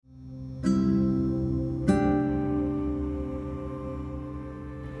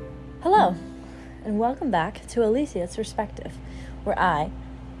and welcome back to Alicia's Perspective, where I,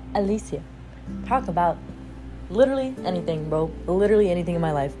 Alicia, talk about literally anything, bro. Literally anything in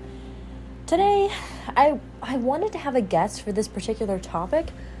my life. Today, I wanted to have a guest for this particular topic,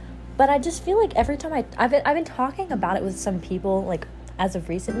 but I just feel like every time I've been talking about it with some people, like, as of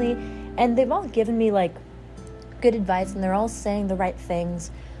recently, and they've all given me, like, good advice, and they're all saying the right things,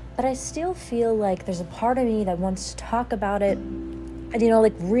 but I still feel like there's a part of me that wants to talk about it, and,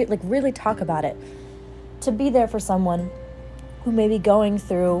 really talk about it, to be there for someone who may be going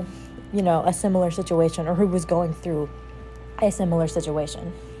through, a similar situation, or who was going through a similar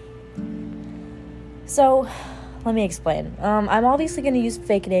situation. So, let me explain. I'm obviously going to use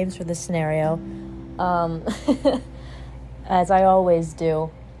fake names for this scenario, as I always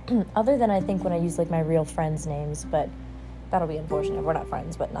do, other than I think when I use, like, my real friends' names, but that'll be unfortunate. We're not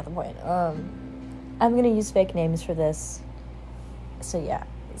friends, but not the point. I'm going to use fake names for this. So, yeah.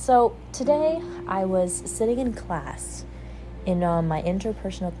 So, today, I was sitting in class, in my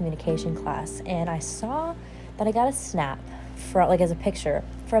interpersonal communication class, and I saw that I got a snap, as a picture,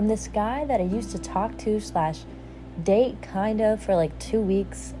 from this guy that I used to talk to / date, kind of, for, 2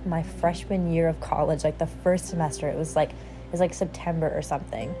 weeks, my freshman year of college, the first semester. It was September or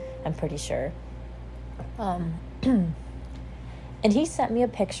something, I'm pretty sure. And he sent me a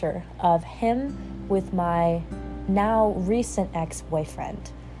picture of him with my now recent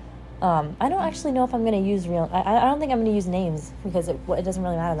ex-boyfriend. I don't actually know if I'm going to use I don't think I'm going to use names, because it doesn't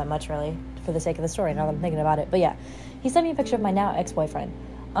really matter that much, really, for the sake of the story, now that I'm thinking about it. But yeah, he sent me a picture of my now ex-boyfriend,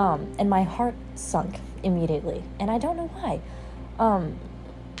 and my heart sunk immediately, and I don't know why.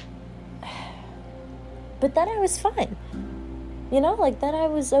 But then I was fine, then I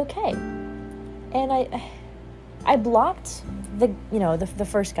was okay, and I blocked the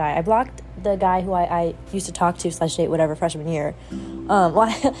first guy. I blocked the guy who I used to talk to / date, whatever, freshman year.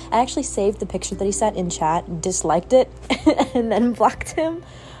 I actually saved the picture that he sent in chat, disliked it, and then blocked him.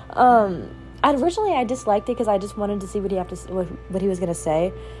 Originally I disliked it because I just wanted to see what he was gonna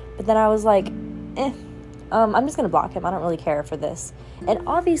say, but then I was like, I'm just gonna block him. I don't really care for this. And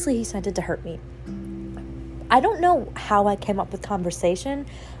obviously he sent it to hurt me. I don't know how I came up with conversation.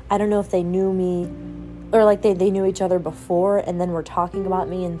 I don't know if they knew me, or they knew each other before and then were talking about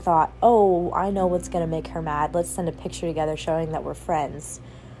me and thought, oh, I know what's going to make her mad. Let's send a picture together showing that we're friends.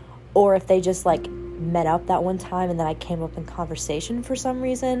 Or if they just met up that one time and then I came up in conversation for some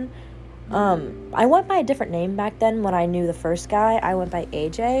reason. I went by a different name back then when I knew the first guy. I went by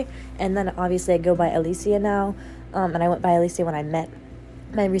AJ, and then obviously I go by Alicia now. And I went by Alicia when I met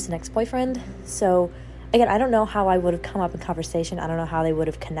my recent ex-boyfriend. So again, I don't know how I would have come up in conversation. I don't know how they would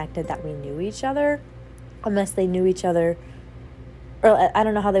have connected that we knew each other. Unless they knew each other, or I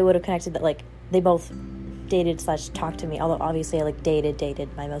don't know how they would have connected that, they both dated / talked to me, although obviously I,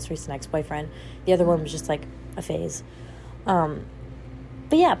 dated my most recent ex-boyfriend. The other one was just, a phase. But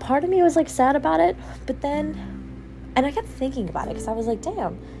yeah, part of me was, sad about it, but then, and I kept thinking about it, because I was like,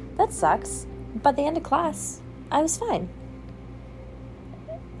 damn, that sucks. By the end of class, I was fine.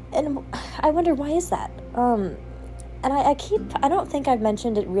 And I wonder, why is that? And I don't think I've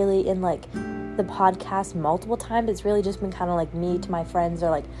mentioned it really in, the podcast multiple times. It's really just been kind of me to my friends,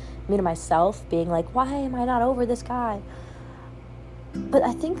 or me to myself, being why am I not over this guy? But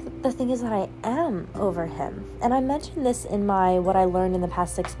I think the thing is that I am over him, and I mentioned this in my what I learned in the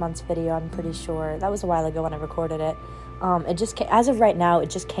past 6 months video. I'm pretty sure that was a while ago when I recorded it. It just as of right now, it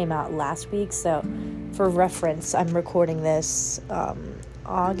just came out last week, so for reference, I'm recording this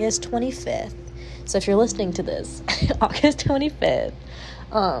August 25th. So if you're listening to this August 25th,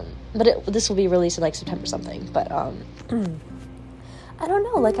 but this will be released in September something. But I don't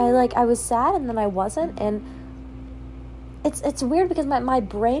know. I was sad and then I wasn't, and it's weird because my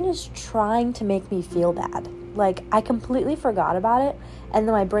brain is trying to make me feel bad. I completely forgot about it, and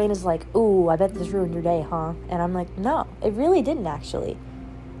then my brain is ooh, I bet this ruined your day, huh? And I'm no, it really didn't actually.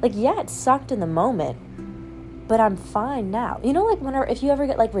 Yeah, it sucked in the moment, but I'm fine now. Whenever, if you ever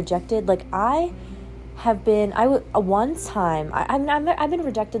get rejected, I've been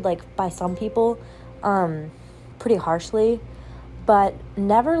rejected by some people pretty harshly, but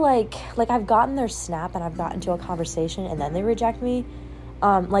never I've gotten their snap and I've gotten into a conversation and then they reject me,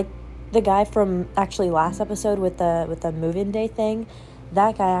 the guy from actually last episode with the move-in day thing.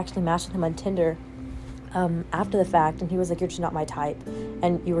 That guy, actually matched with him on Tinder after the fact, and he was you're just not my type,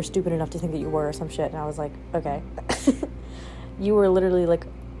 and you were stupid enough to think that you were, or some shit. And I was okay. You were literally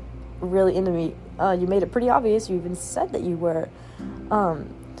really into me. You made it pretty obvious. You even said that you were.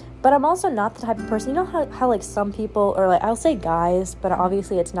 But I'm also not the type of person, how some people, or I'll say guys, but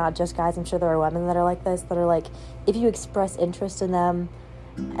obviously it's not just guys. I'm sure there are women that are like this, that are if you express interest in them,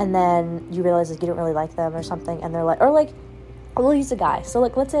 and then you realize like you don't really like them or something, and they're like, or like, we'll use a guy. So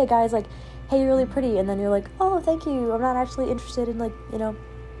like, let's say a guy's like, hey, you're really pretty, and then you're like, oh, thank you, I'm not actually interested in like, you know,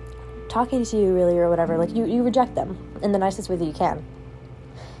 talking to you really or whatever. Like you reject them in the nicest way that you can.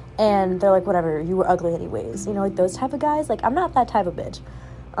 And they're like, whatever, you were ugly anyways. You know, like those type of guys. Like, I'm not that type of bitch.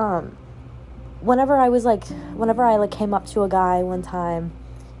 Whenever I came up to a guy one time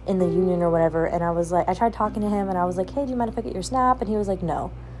in the union or whatever, and I was like, I tried talking to him, and I was like, hey, do you mind if I get your snap? And he was like,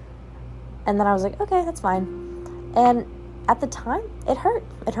 no. And then I was like, okay, that's fine. And at the time, it hurt.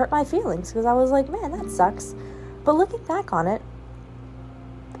 It hurt my feelings, because I was like, man, that sucks. But looking back on it,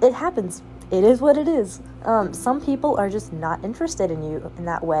 it happens. It is what it is. Some people are just not interested in you in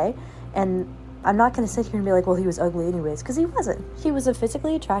that way, and I'm not going to sit here and be like, well, he was ugly anyways, because he wasn't. He was a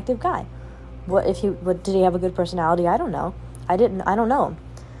physically attractive guy. Did he have a good personality? I don't know. I don't know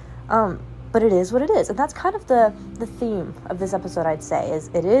him. But it is what it is, and that's kind of the theme of this episode, I'd say, is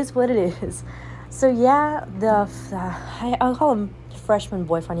it is what it is. So yeah, I'll call him freshman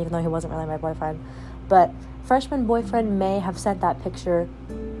boyfriend, even though he wasn't really my boyfriend, but freshman boyfriend may have sent that picture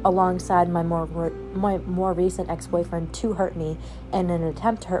alongside my more recent ex-boyfriend to hurt me in an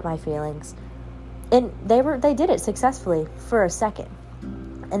attempt to hurt my feelings. And they did it successfully for a second.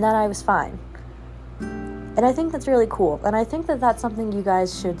 And then I was fine. And I think that's really cool. And I think that that's something you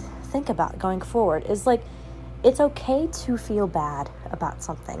guys should think about going forward, is like, it's okay to feel bad about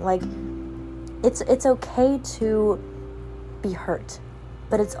something. Like, it's okay to be hurt,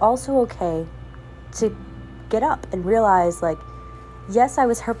 but it's also okay to get up and realize, like, yes, I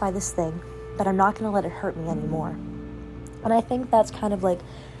was hurt by this thing, but I'm not going to let it hurt me anymore. And I think that's kind of like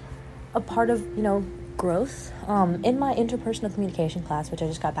a part of, you know, growth. In my interpersonal communication class, which I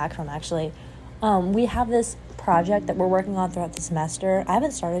just got back from actually, we have this project that we're working on throughout the semester. I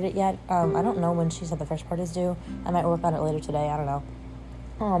haven't started it yet. I don't know when she said the first part is due. I might work on it later today. I don't know.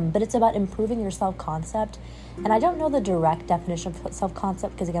 But it's about improving your self-concept. And I don't know the direct definition of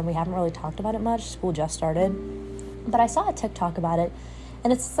self-concept because, again, we haven't really talked about it much. School just started. But I saw a TikTok about it.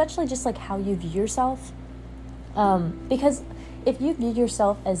 And it's essentially just like how you view yourself. Because if you view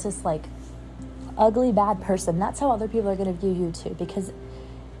yourself as this like ugly, bad person, that's how other people are going to view you too. Because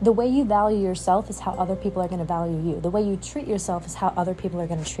the way you value yourself is how other people are going to value you. The way you treat yourself is how other people are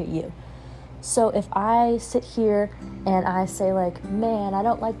going to treat you. So if I sit here and I say like, man, I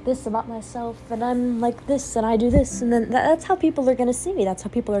don't like this about myself, and I'm like this, and I do this, and then that's how people are going to see me. That's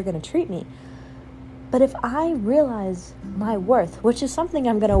how people are going to treat me. But if I realize my worth, which is something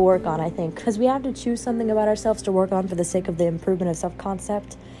I'm going to work on, I think, because we have to choose something about ourselves to work on for the sake of the improvement of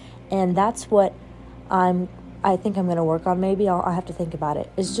self-concept, and that's what I think I'm going to work on. Maybe I'll have to think about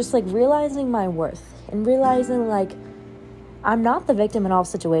it. It's just like realizing my worth and realizing like I'm not the victim in all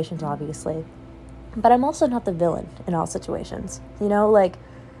situations, obviously, but I'm also not the villain in all situations. You know, like,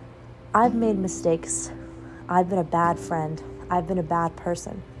 I've made mistakes. I've been a bad friend. I've been a bad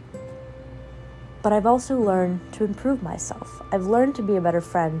person. But I've also learned to improve myself. I've learned to be a better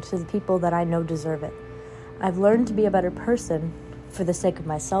friend to the people that I know deserve it. I've learned to be a better person for the sake of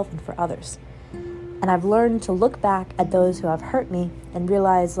myself and for others. And I've learned to look back at those who have hurt me and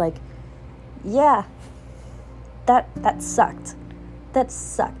realize, like, yeah, that sucked. That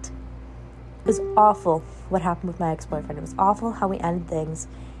sucked. It was awful what happened with my ex-boyfriend. It was awful how we ended things.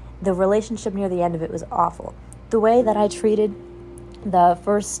 The relationship near the end of it was awful. The way that I treated the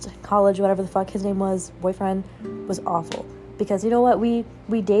first college, whatever the fuck his name was, boyfriend, was awful. Because, you know what, we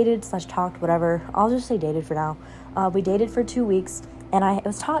dated / talked, whatever. I'll just say dated for now. We dated for 2 weeks. And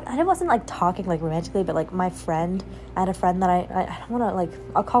I wasn't like talking like romantically, but like my friend, I had a friend that I don't want to like,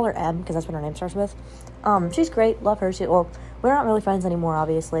 I'll call her M because that's what her name starts with. She's great, love her. We're not really friends anymore,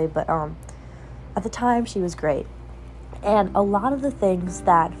 obviously, but at the time she was great. And a lot of the things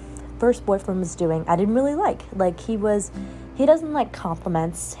that first boyfriend was doing, I didn't really like. Like he doesn't like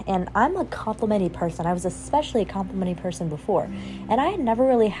compliments, and I'm a complimenty person. I was especially a complimenty person before, and I had never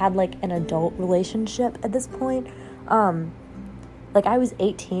really had like an adult relationship at this point. Like, I was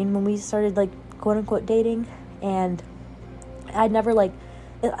 18 when we started, like, quote-unquote dating, and I'd never, like,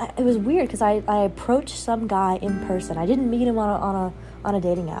 it was weird, because I approached some guy in person. I didn't meet him on a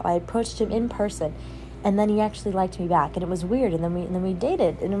dating app. I approached him in person, and then he actually liked me back, and it was weird, and then we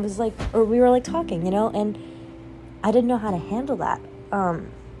dated, and it was, like, or we were, like, talking, you know, and I didn't know how to handle that.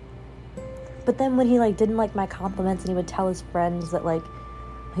 But then when he, like, didn't like my compliments, and he would tell his friends that, like,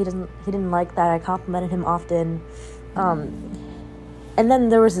 he didn't like that I complimented him often, and then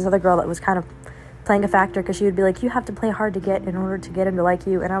there was this other girl that was kind of playing a factor, because she would be like, you have to play hard to get in order to get him to like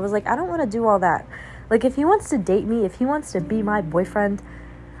you. And I was like, I don't want to do all that. Like, if he wants to date me, if he wants to be my boyfriend,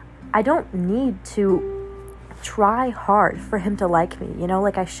 I don't need to try hard for him to like me, you know?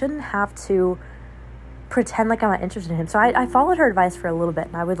 Like, I shouldn't have to pretend like I'm not interested in him. So I followed her advice for a little bit,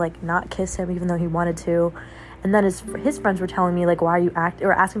 and I would, like, not kiss him even though he wanted to. And then his friends were telling me, like, why are you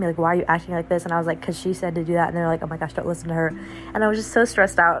asking me, like, why are you acting like this? And I was like, because she said to do that. And they're like, oh my gosh, don't listen to her. And I was just so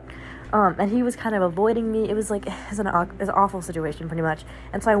stressed out. And he was kind of avoiding me. It was like, it was an awful situation, pretty much.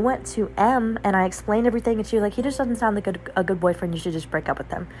 And so I went to M, and I explained everything, and she was like, he just doesn't sound like a good boyfriend. You should just break up with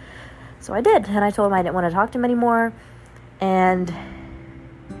him. So I did, and I told him I didn't want to talk to him anymore. And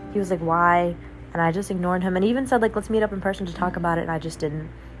he was like, why? And I just ignored him, and even said, like, let's meet up in person to talk about it, and I just didn't.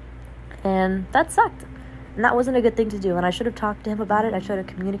 And that sucked. And that wasn't a good thing to do, and I should have talked to him about it. I should have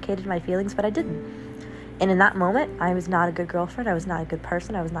communicated my feelings, but I didn't. And in that moment, I was not a good girlfriend. I was not a good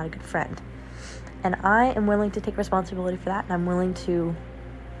person. I was not a good friend. And I am willing to take responsibility for that, and I'm willing to,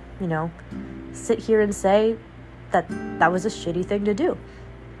 you know, sit here and say that that was a shitty thing to do.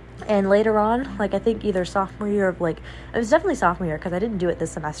 And later on, like, I think either sophomore year or, like, it was definitely sophomore year, because I didn't do it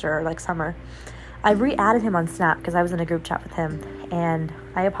this semester or, like, summer. I re-added him on Snap because I was in a group chat with him, and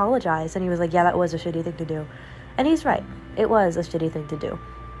I apologized, and he was like, yeah, that was a shitty thing to do. And he's right. It was a shitty thing to do.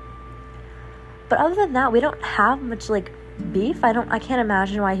 But other than that, we don't have much, like, beef. I can't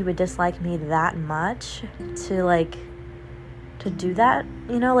imagine why he would dislike me that much to do that,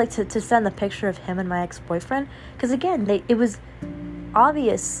 you know, like, to send the picture of him and my ex-boyfriend. Because, again, it was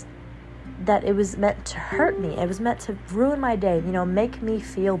obvious that it was meant to hurt me. It was meant to ruin my day, you know, make me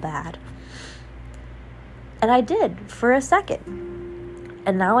feel bad. And I did for a second.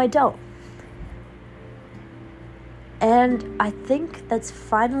 And now I don't. And I think that's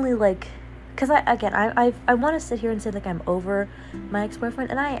finally, like, because I want to sit here and say, like, I'm over my ex-boyfriend,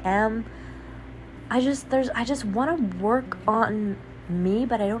 and I am. I just want to work on me,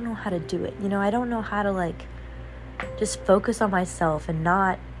 but I don't know how to do it. You know, I don't know how to, like, just focus on myself and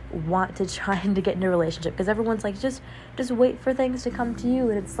not want to try and to get into a relationship, because everyone's like, just wait for things to come to you,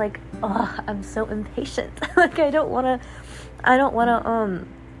 and it's like, oh, I'm so impatient. Like, I don't want to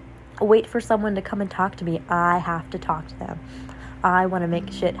wait for someone to come and talk to me. I have to talk to them. I want to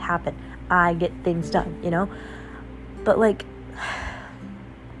make shit happen. I get things done, you know? But, like,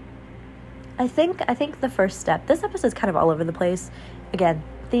 I think the first step, this episode's kind of all over the place. Again,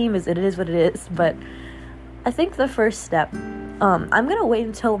 theme is, it is what it is, but I think the first step, I'm going to wait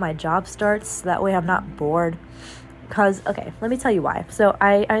until my job starts, so that way I'm not bored. Because, okay, let me tell you why. So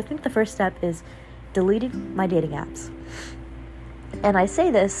I think the first step is deleting my dating apps. And I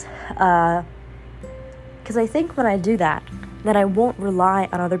say this because I think when I do that, then I won't rely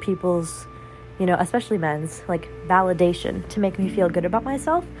on other people's, you know, especially men's, like, validation to make me feel good about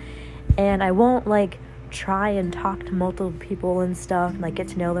myself. And I won't, like, try and talk to multiple people and stuff, and, like, get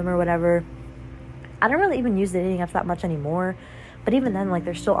to know them or whatever. I don't really even use the dating apps that much anymore. But even then, like,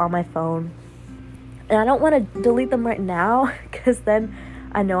 they're still on my phone. And I don't want to delete them right now, because then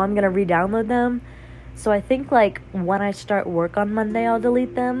I know I'm going to re-download them. So I think, like, when I start work on Monday, I'll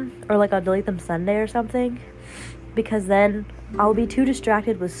delete them. Or, like, I'll delete them Sunday or something. Because then I'll be too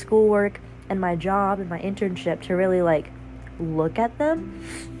distracted with schoolwork and my job and my internship to really, like, look at them.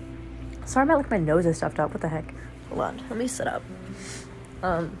 Sorry about, like, my nose is stuffed up. What the heck? Hold on. Let me sit up.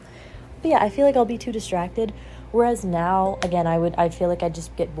 But yeah, I feel like I'll be too distracted. Whereas now, again, I feel like I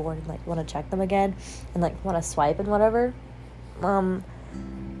just get bored and, like, want to check them again. And, like, want to swipe and whatever. But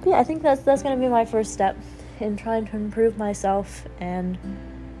yeah, I think that's going to be my first step in trying to improve myself. And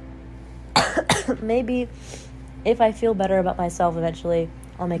maybe if I feel better about myself eventually,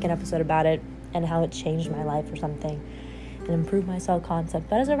 I'll make an episode about it and how it changed my life or something, and improve my self-concept.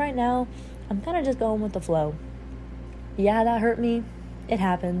 But as of right now, I'm kind of just going with the flow. Yeah, that hurt me. It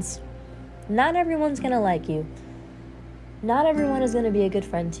happens. Not everyone's going to like you. Not everyone is going to be a good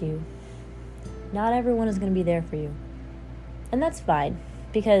friend to you. Not everyone is going to be there for you. And that's fine,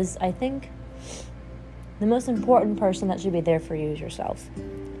 because I think the most important person that should be there for you is yourself.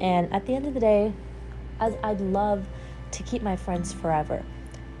 And at the end of the day, I'd love to keep my friends forever.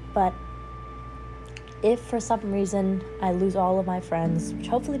 But if for some reason I lose all of my friends, which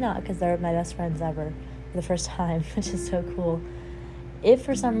hopefully not, because they're my best friends ever for the first time, which is so cool. If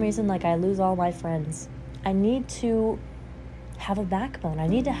for some reason, like, I lose all my friends, I need to have a backbone. I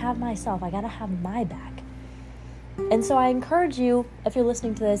need to have myself. I gotta have my back. And so I encourage you, if you're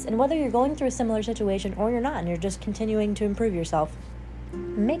listening to this, and whether you're going through a similar situation or you're not, and you're just continuing to improve yourself,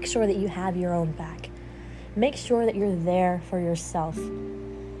 make sure that you have your own back. Make sure that you're there for yourself.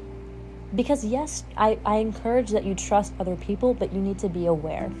 Because yes, I encourage that you trust other people, but you need to be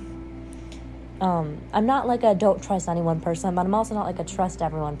aware. I'm not like a don't trust anyone person, but I'm also not like a trust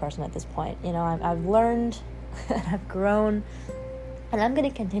everyone person at this point. You know, I've learned and I've grown, and I'm going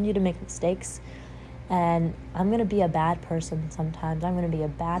to continue to make mistakes. And I'm going to be a bad person sometimes. I'm going to be a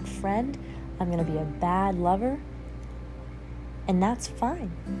bad friend. I'm going to be a bad lover. And that's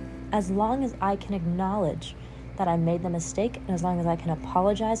fine. As long as I can acknowledge that I made the mistake, and as long as I can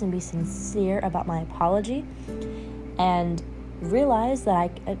apologize and be sincere about my apology, and realize that I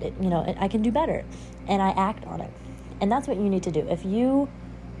can do better, and I act on it. And that's what you need to do. If you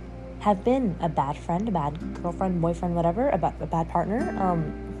have been a bad friend, a bad girlfriend, boyfriend, whatever, a bad partner,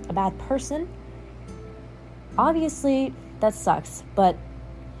 a bad person, obviously that sucks, but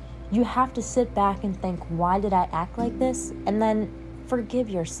you have to sit back and think, why did I act like this? And then forgive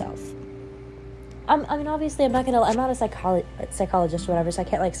yourself. I mean, obviously, I'm not a psychologist or whatever, so I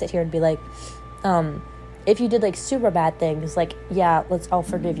can't, sit here and be like, if you did, super bad things, yeah, I'll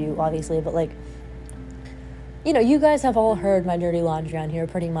forgive you, obviously, but, you guys have all heard my dirty laundry on here,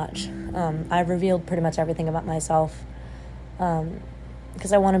 pretty much. I've revealed pretty much everything about myself,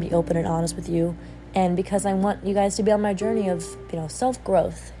 because I want to be open and honest with you, and because I want you guys to be on my journey of,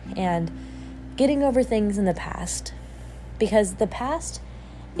 self-growth, and getting over things in the past, because the past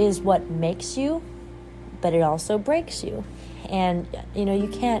is what makes you, but it also breaks you. And I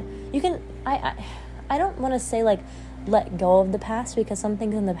don't want to say let go of the past, because some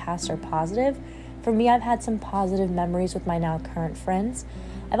things in the past are positive. For me, I've had some positive memories with my now current friends.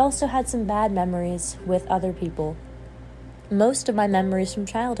 I've also had some bad memories with other people. Most of my memories from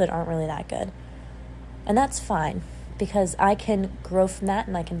childhood aren't really that good, and that's fine, because I can grow from that,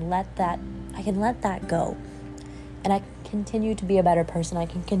 and I can let that go, and I can continue to be a better person. I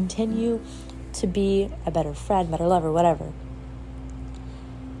can continue to be a better friend, better lover, whatever.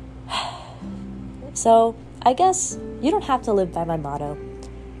 So I guess you don't have to live by my motto,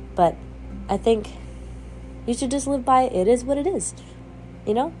 but I think you should just live by it is what it is.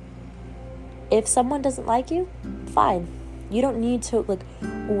 If someone doesn't like you, fine. You don't need to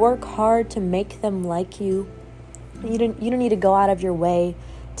work hard to make them like you. You don't need to go out of your way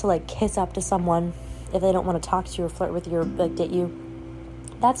to kiss up to someone if they don't want to talk to you or flirt with you or date you.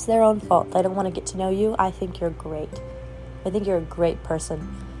 That's their own fault. They don't want to get to know you. I think you're great. I think you're a great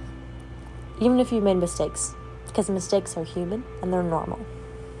person. Even if you made mistakes, because mistakes are human and they're normal.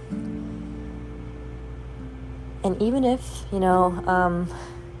 And even if, you've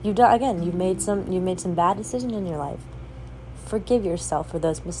made some bad decisions in your life, forgive yourself for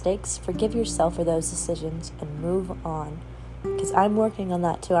those mistakes, forgive yourself for those decisions, and move on. Because I'm working on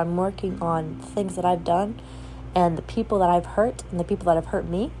that too. I'm working on things that I've done, and the people that I've hurt, and the people that have hurt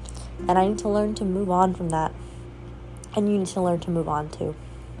me, and I need to learn to move on from that. And you need to learn to move on too.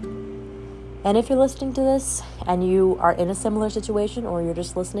 And if you're listening to this, and you are in a similar situation, or you're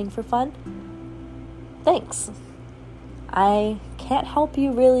just listening for fun, thanks. I can't help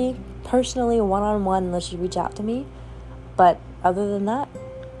you really personally one-on-one unless you reach out to me. But other than that,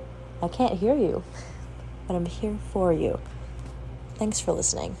 I can't hear you. But I'm here for you. Thanks for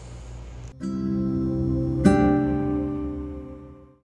listening.